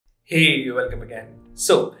Hey, welcome again.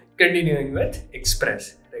 So, continuing with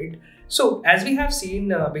Express, right? So, as we have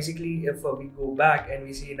seen, basically, if we go back and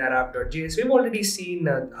we see in our app.js, we've already seen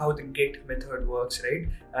how the get method works, right?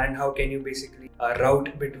 And how can you basically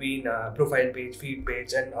route between profile page, feed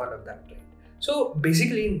page, and all of that, right? So,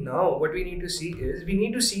 basically, now what we need to see is we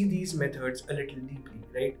need to see these methods a little deeply,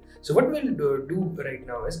 right? So, what we'll do right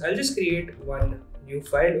now is I'll just create one new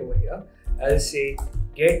file over here. I'll say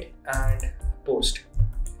get and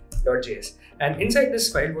post.js, and inside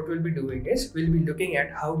this file what we'll be doing is we'll be looking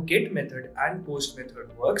at how get method and post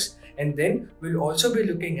method works, and then we'll also be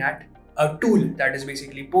looking at a tool that is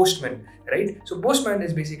basically Postman, right? So Postman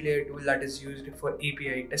is basically a tool that is used for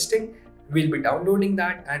API testing. We'll be downloading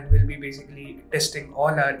that and we'll be basically testing all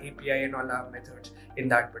our API and all our methods in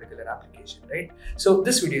that particular application, right? So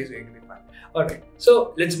this video is going to be fun. All right,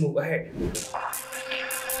 so let's move ahead.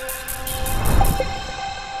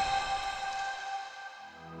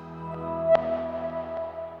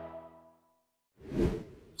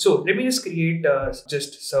 So let me just create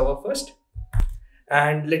just server first,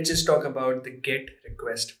 and let's just talk about the get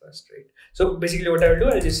request first, right? So basically what I will do,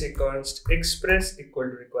 I'll just say const express equal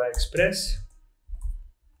to require express,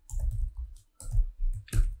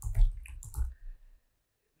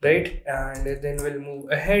 right? And then we'll move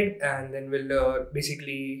ahead, and then we'll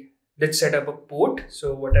basically let's set up a port.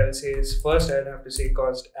 So what I will say is first I'll have to say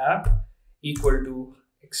const app equal to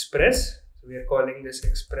express. So we are calling this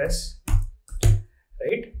express,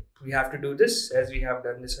 right? We have to do this as we have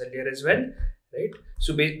done this earlier as well, right?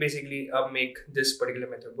 So basically make this particular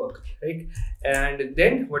method work, right? And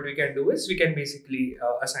then what we can do is we can basically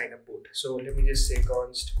assign a port. So let me just say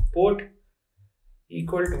const port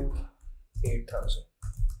equal to 8000,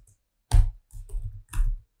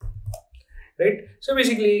 right? So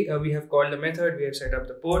basically we have called the method, we have set up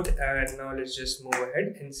the port, and now let's just move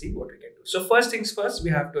ahead and see what we can do. So first things first,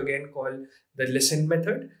 we have to again call the listen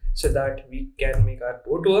method so that we can make our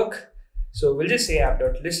port work. So we'll just say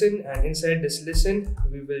app.listen, and inside this listen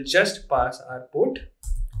we will just pass our port,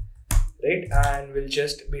 right? And we'll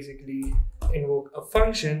just basically invoke a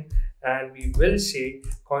function, and we will say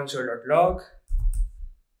console.log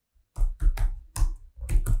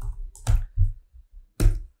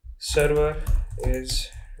server is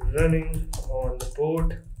running on the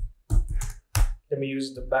port. Let me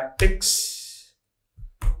use the backticks.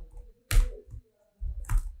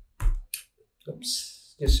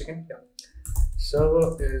 Oops, just a second. Yeah,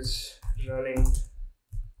 server is running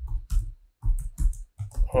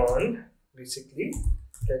on, basically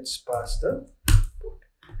let's pass the port,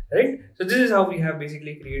 right? So this is how we have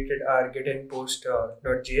basically created our get and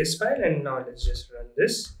post.js file, and now let's just run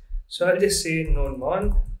this. So I'll just say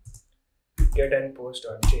node get and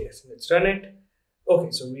post.js. Let's run it.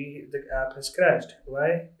 Okay, so the app has crashed.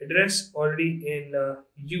 Why? Address already in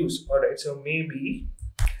use. All right, so maybe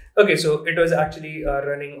okay, so it was actually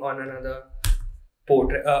running on another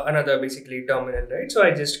port, another basically terminal, right? So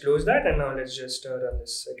I just close that, and now let's just run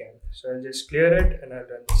this again. So I'll just clear it and I'll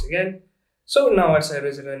run this again. So now our server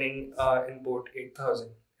is running in port 8000,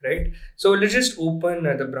 right? So let's just open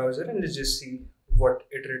the browser and let's just see what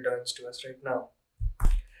it returns to us right now.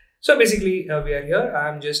 So basically we are here.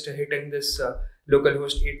 I'm just hitting this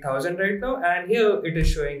localhost 8000 right now, and here it is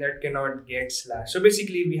showing that cannot get / so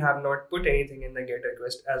basically we have not put anything in the get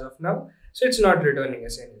request as of now, so it's not returning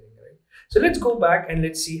us anything, right? So let's go back and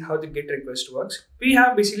let's see how the get request works. We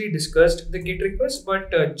have basically discussed the get request,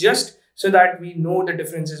 but just so that we know the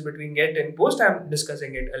differences between get and post, I'm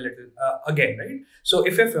discussing it a little again, right? So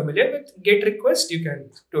if you're familiar with get request, you can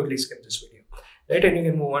totally skip this video, right? And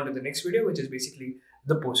you can move on to the next video, which is basically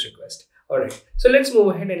the post request. All right, so let's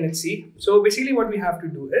move ahead and let's see. So basically what we have to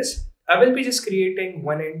do is I will be just creating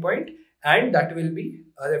one endpoint, and that will be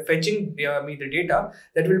fetching me the data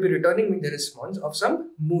that will be returning me the response of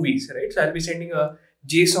some movies, right? So I'll be sending a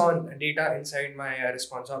JSON data inside my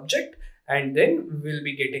response object, and then we'll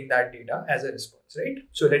be getting that data as a response, right?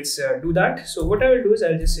 So let's do that. So what I will do is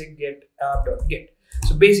I'll just say get app.get.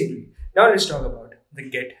 So basically now let's talk about the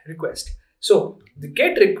get request. So the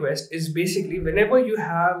get request is basically whenever you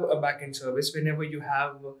have a backend service, whenever you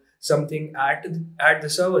have something at the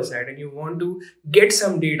server side and you want to get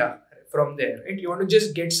some data from there, right? You want to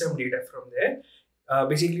just get some data from there,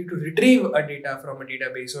 basically to retrieve a data from a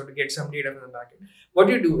database or to get some data from the backend. What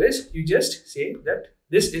you do is you just say that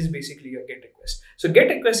this is basically a get request. So get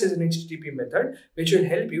request is an HTTP method which will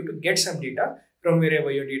help you to get some data from wherever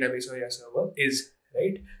your database or your server is,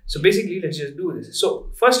 right? So basically let's just do this.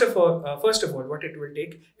 So first of all what it will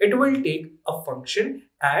take a function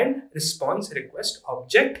and response request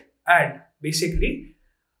object, and basically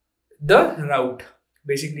the route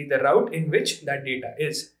in which that data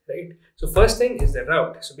is, right? So first thing is the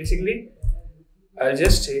route. So basically, I'll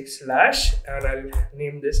just say slash and I'll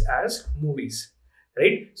name this as movies,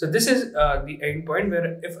 right? So this is the endpoint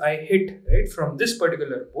where if I hit right from this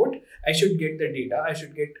particular port, I should get the data. I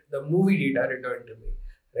should get the movie data returned to me,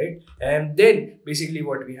 right? And then basically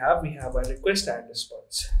what we have a request and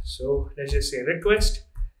response. So let's just say request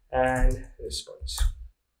and response.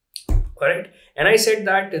 All right. And I said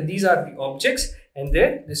that these are the objects, and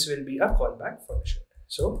then this will be a callback function.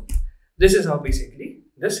 So this is how basically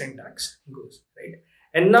the syntax goes, right?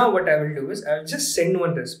 And now what I will do is I'll just send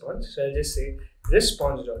one response. So I'll just say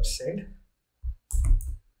response.send.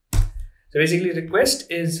 So basically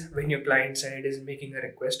request is when your client side is making a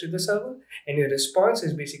request to the server, and your response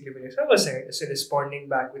is basically when your server side is responding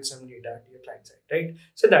back with some data to your client side, right?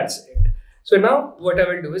 So that's it. So now what I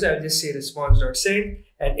will do is I'll just say response.send,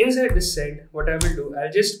 and inside this send, what I will do,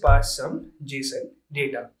 I'll just pass some JSON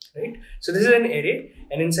data, right? So this is an array,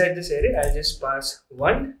 and inside this array, I'll just pass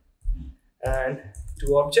 1 and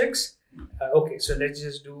 2 objects. Okay, so let's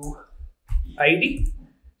just do ID.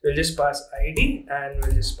 We'll just pass ID and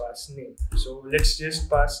we'll just pass name. So let's just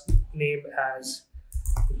pass name as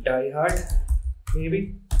Die Hard,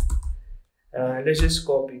 maybe. Let's just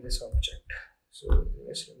copy this object. So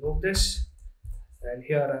let's remove this. And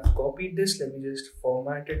here I've copied this. Let me just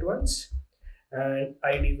format it once. And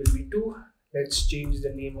ID will be 2. Let's change the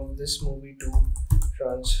name of this movie to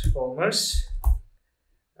Transformers.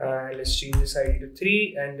 Let's change this ID to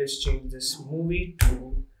 3. And let's change this movie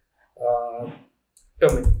to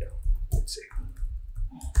Terminator, let's say,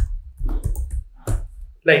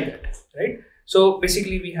 like that, right? So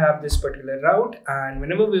basically we have this particular route, and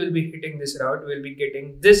whenever we will be hitting this route, we'll be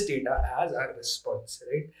getting this data as our response,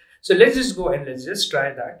 right? So let's just go and let's just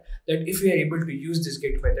try that if we are able to use this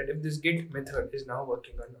get method, if this get method is now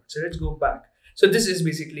working or not. So let's go back. So this is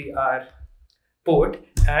basically our port,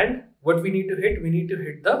 and what we need to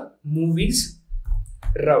hit the movies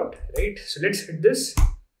route, right? So let's hit this.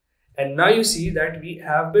 And now you see that we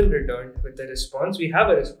have been returned with the response. We have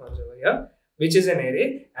a response over here, which is an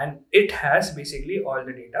array, and it has basically all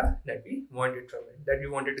the data that we wanted from it, that we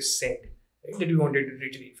wanted to send, right? That we wanted to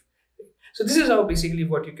retrieve. So this is how basically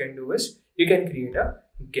what you can do is you can create a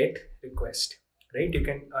get request, right? You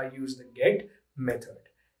can use the get method,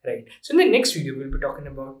 right? So in the next video, we'll be talking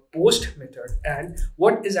about post method, and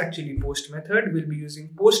what is actually post method. We'll be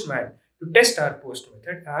using Postman to test our post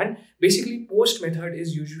method, and basically post method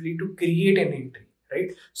is usually to create an entry,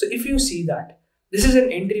 right? So if you see that this is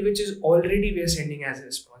an entry which is already we are sending as a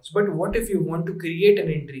response, but what if you want to create an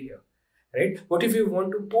entry here, right? What if you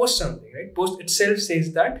want to post something, right? Post itself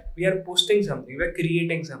says that we are posting something, we are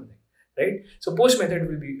creating something, right? So post method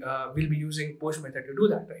will be using post method to do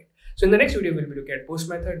that, right? So in the next video, we'll be looking at post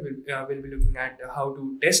method. We'll be looking at how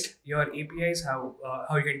to test your APIs, how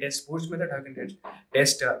you can test post method, how you can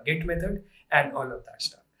test get method, and all of that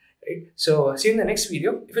stuff, right? So see you in the next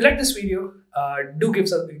video. If you like this video, do give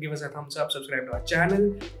us a thumbs up, subscribe to our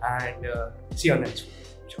channel, and see you on the next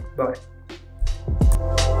video.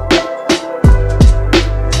 Bye.